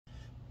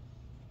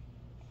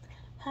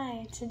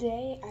Hi,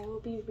 today I will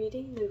be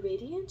reading The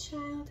Radiant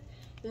Child,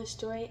 the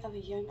story of a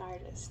young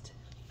artist.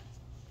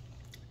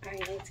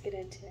 Alright, let's get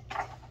into it.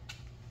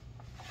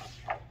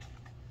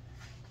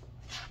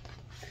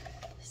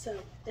 So,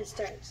 it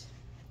starts.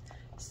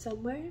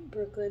 Somewhere in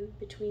Brooklyn,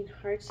 between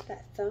hearts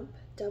that thump,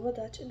 double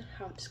dutch, and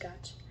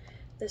hopscotch,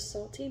 the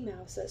salty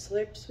mouths that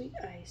slurp sweet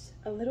ice,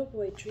 a little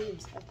boy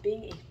dreams of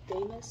being a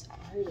famous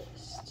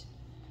artist.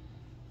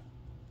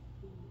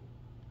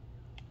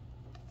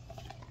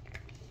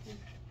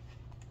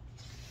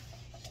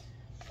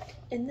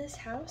 In this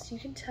house, you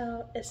can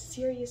tell a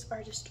serious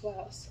artist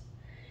dwells,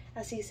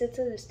 as he sits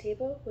at his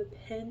table with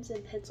pens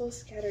and pencils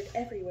scattered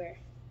everywhere.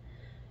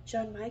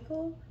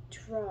 Jean-Michel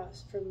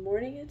draws from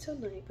morning until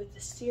night with a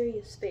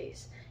serious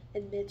face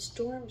amid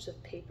storms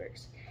of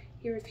papers.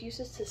 He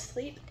refuses to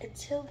sleep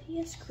until he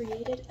has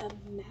created a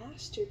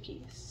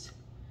masterpiece.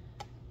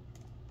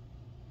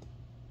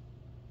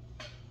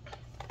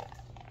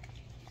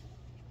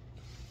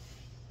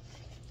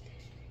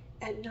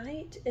 At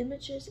night,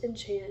 images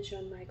enchant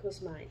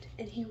Jean-Michel's mind,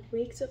 and he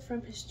wakes up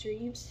from his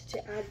dreams to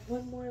add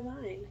one more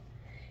line.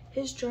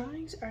 His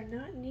drawings are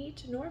not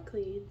neat nor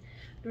clean,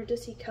 nor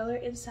does he color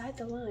inside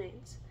the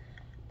lines,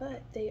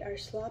 but they are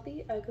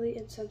sloppy, ugly,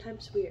 and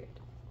sometimes weird,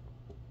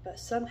 but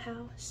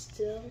somehow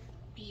still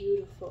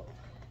beautiful.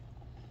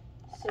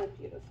 So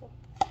beautiful.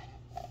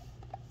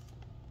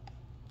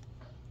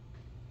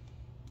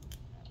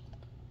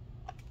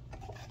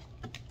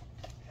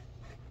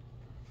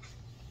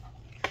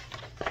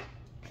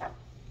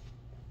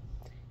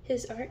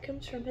 His art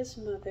comes from his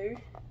mother,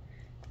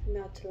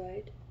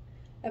 Maltalide,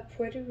 a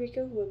Puerto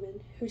Rico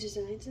woman who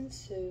designs and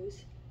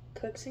sews,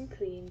 cooks and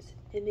cleans,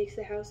 and makes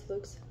the house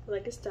look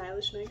like a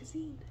stylish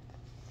magazine.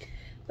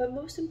 But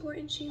most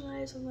important, she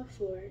lies on the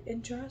floor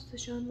and draws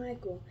with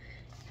Jean-Michel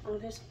on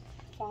his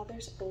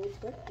father's old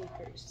book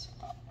papers.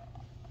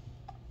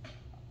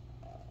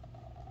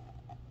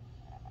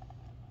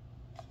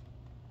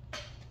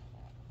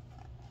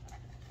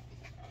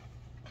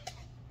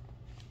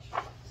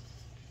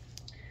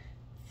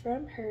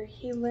 From her,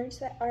 he learns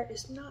that art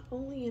is not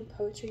only in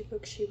poetry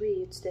books she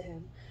reads to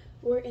him,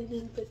 or in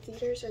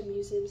amphitheaters or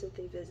museums that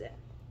they visit.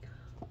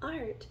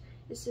 Art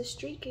is the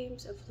street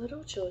games of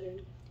little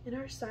children, in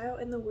our style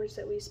and the words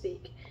that we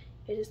speak.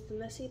 It is the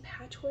messy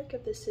patchwork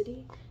of the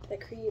city that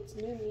creates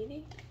new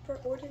meaning for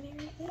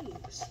ordinary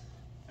things.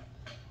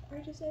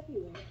 Art is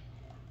everywhere.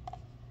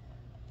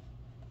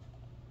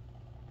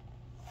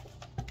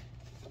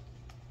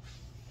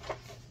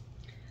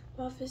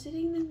 While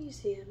visiting the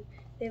museum,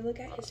 they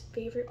look at his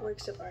favorite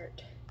works of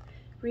art,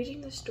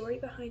 reading the story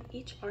behind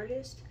each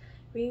artist,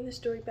 reading the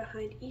story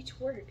behind each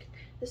work.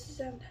 This is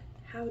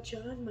how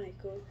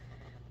Jean-Michel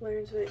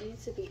learns what it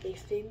means to be a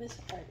famous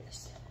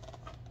artist.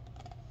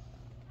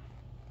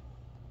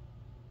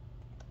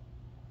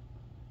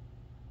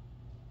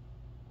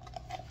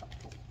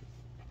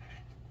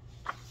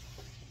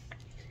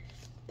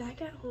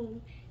 Back at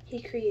home,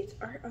 he creates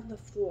art on the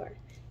floor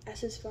as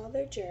his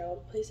father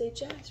Gerald plays a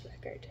jazz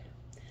record.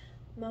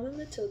 Mama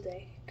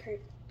Matilde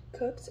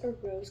cooks a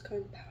rose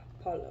con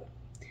polo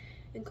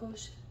and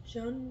calls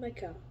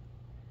Jean-Michel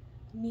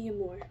mi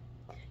amor.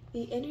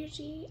 The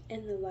energy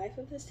and the life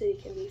of the city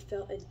can be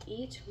felt in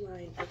each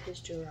line of his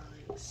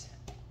drawings.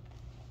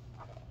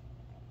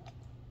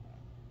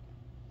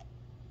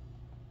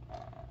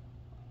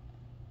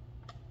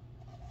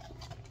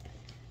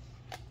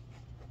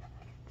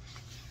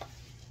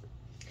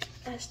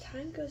 As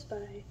time goes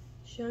by,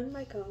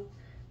 Jean-Michel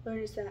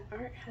learns that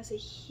art has a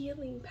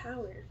healing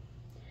power.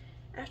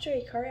 After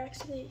a car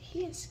accident,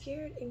 he is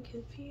scared and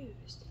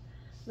confused.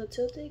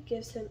 Matilde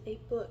gives him a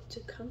book to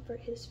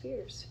comfort his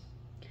fears.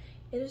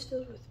 It is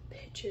filled with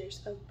pictures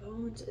of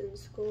bones and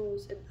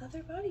skulls and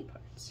other body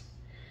parts.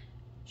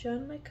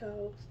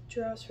 Jean-Michel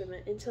draws from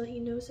it until he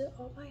knows it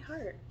all by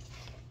heart.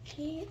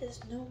 He is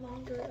no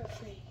longer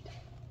afraid.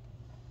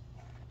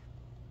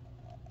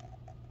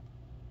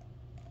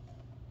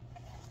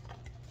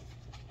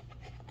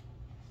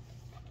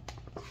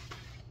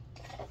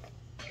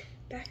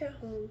 Back at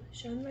home,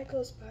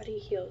 Jean-Michel's body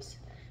heals,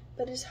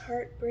 but his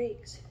heart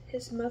breaks.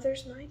 His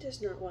mother's mind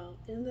is not well,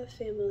 and the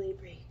family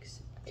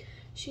breaks.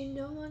 She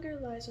no longer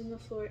lies on the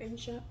floor and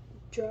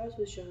draws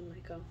with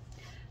Jean-Michel,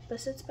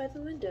 but sits by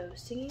the window,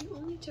 singing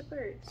only to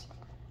birds.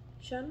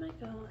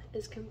 Jean-Michel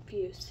is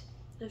confused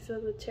and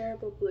filled with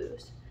terrible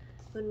blues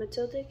when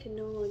Matilde can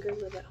no longer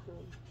live at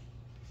home.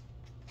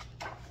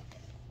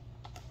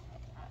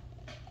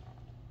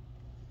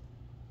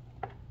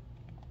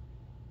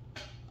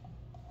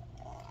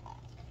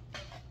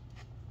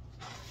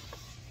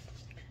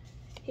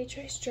 He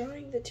tries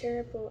drawing the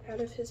terrible out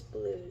of his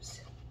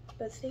blues,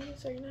 but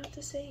things are not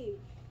the same.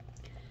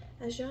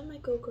 As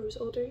Jean-Michel grows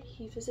older,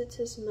 he visits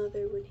his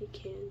mother when he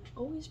can,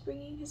 always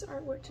bringing his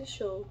artwork to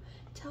show,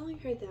 telling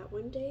her that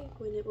one day,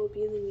 when it will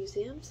be in the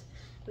museums,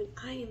 when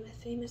I am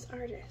a famous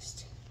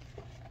artist.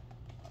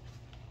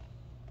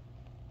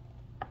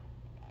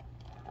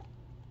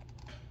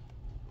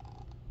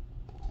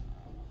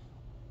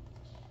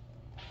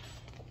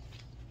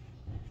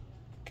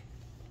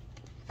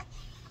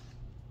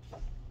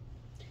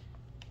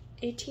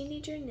 A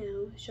teenager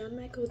now,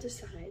 Jean-Michel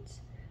decides,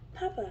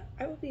 "Papa,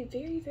 I will be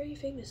very, very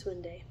famous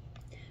one day."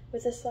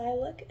 With a sly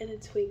look and a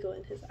twinkle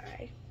in his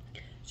eye,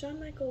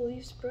 Jean-Michel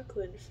leaves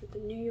Brooklyn for the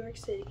New York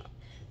City,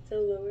 the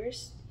Lower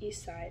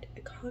East Side,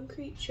 a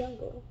concrete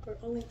jungle where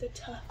only the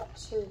tough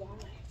survive.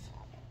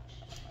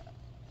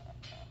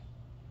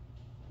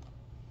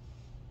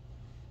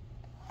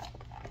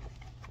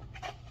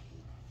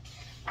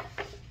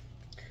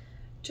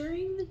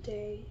 During the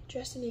day,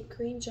 dressed in a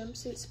green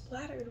jumpsuit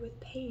splattered with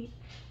paint,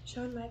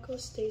 Jean-Michel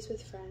stays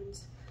with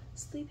friends,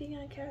 sleeping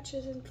on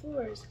couches and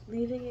floors,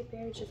 leaving a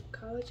barrage of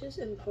colleges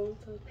and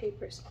poem-filled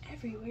papers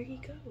everywhere he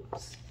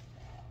goes.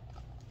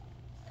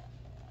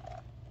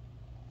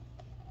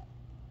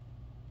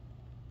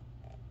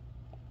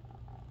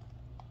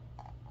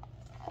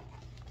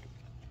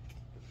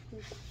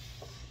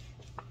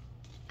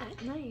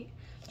 At night,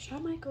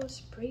 Jean-Michel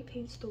spray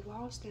paints the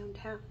walls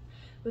downtown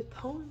with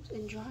poems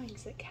and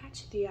drawings that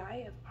catch the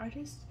eye of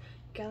artists,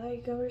 gallery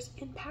goers,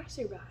 and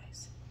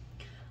passerbys.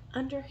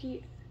 Under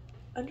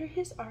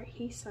his art,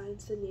 he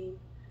signs the name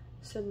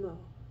Samo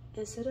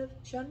instead of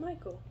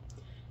Jean-Michel.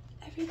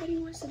 Everybody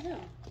wants to know,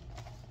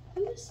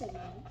 who is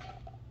Samo?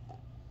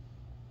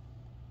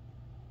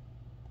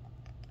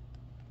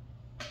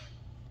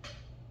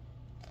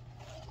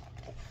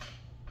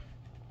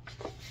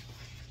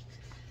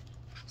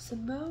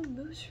 Samo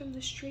moves from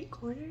the street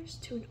corners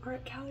to an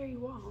art gallery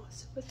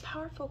walls with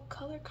powerful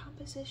color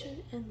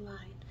composition and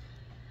line,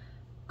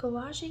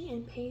 collaging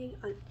and painting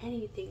on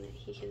anything that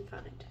he can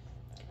find.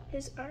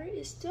 His art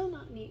is still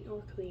not neat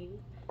or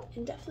clean,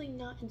 and definitely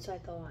not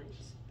inside the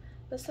lines,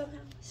 but somehow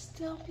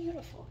still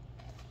beautiful.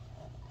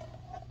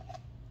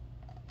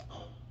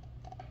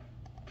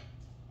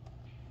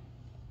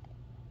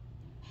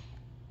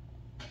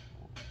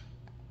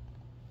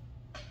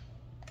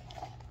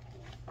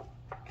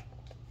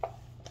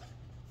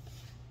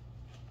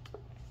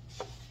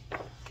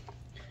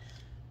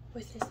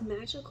 With his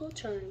magical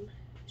charm,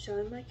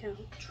 Jean-Michel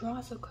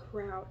draws a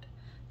crowd,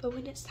 but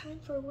when it's time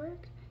for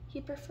work, he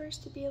prefers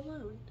to be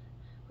alone,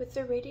 with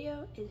the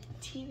radio and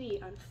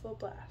TV on full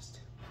blast.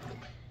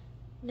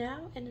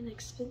 Now in an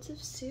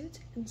expensive suit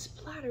and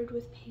splattered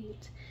with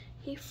paint,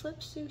 he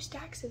flips through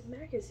stacks of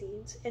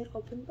magazines and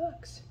open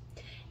books,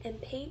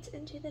 and paints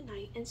into the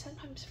night and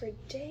sometimes for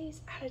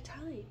days at a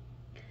time,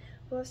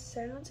 while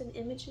sounds and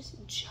images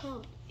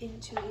jump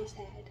into his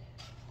head.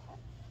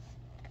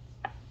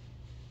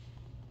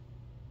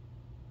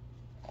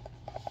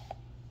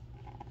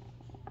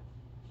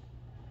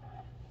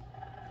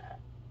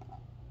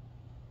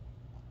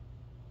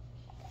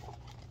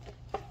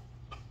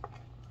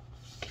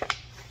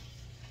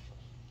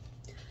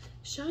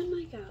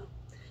 Jean-Michel,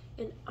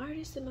 an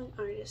artist among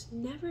artists,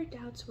 never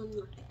doubts one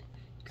line,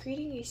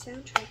 creating a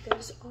soundtrack that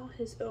is all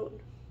his own.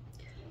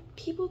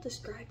 People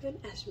describe him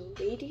as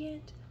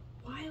radiant,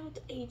 wild,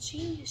 a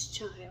genius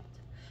child,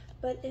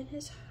 but in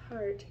his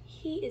heart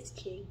he is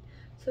king,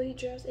 so he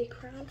draws a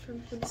crown from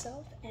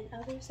himself and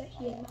others that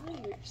he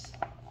admires.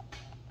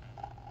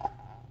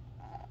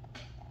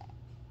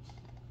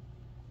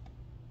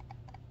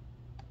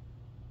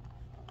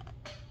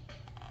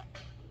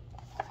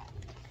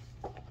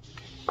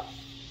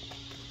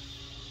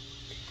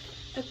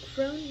 A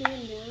grown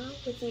man now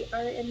with the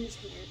art in his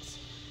hands,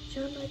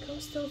 Jean-Michel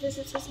still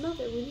visits his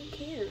mother when he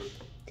can.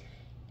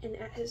 And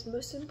at his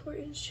most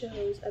important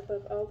shows,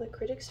 above all the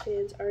critics,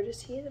 fans,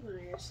 artists he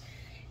admires,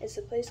 is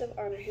the place of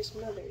honor his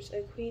mother's,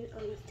 a queen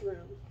on a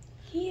throne.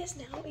 He is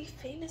now a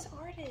famous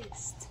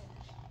artist.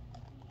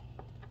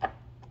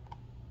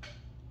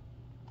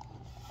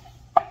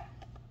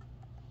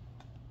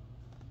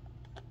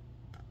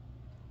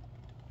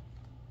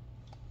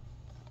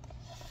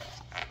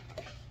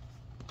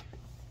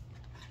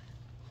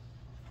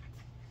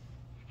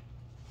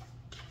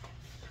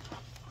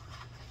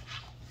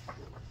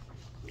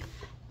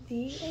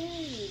 The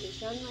end.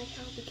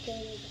 Jean-Michel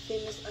became the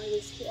famous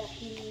artist that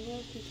he knew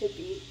he could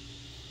be.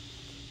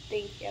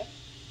 Thank you.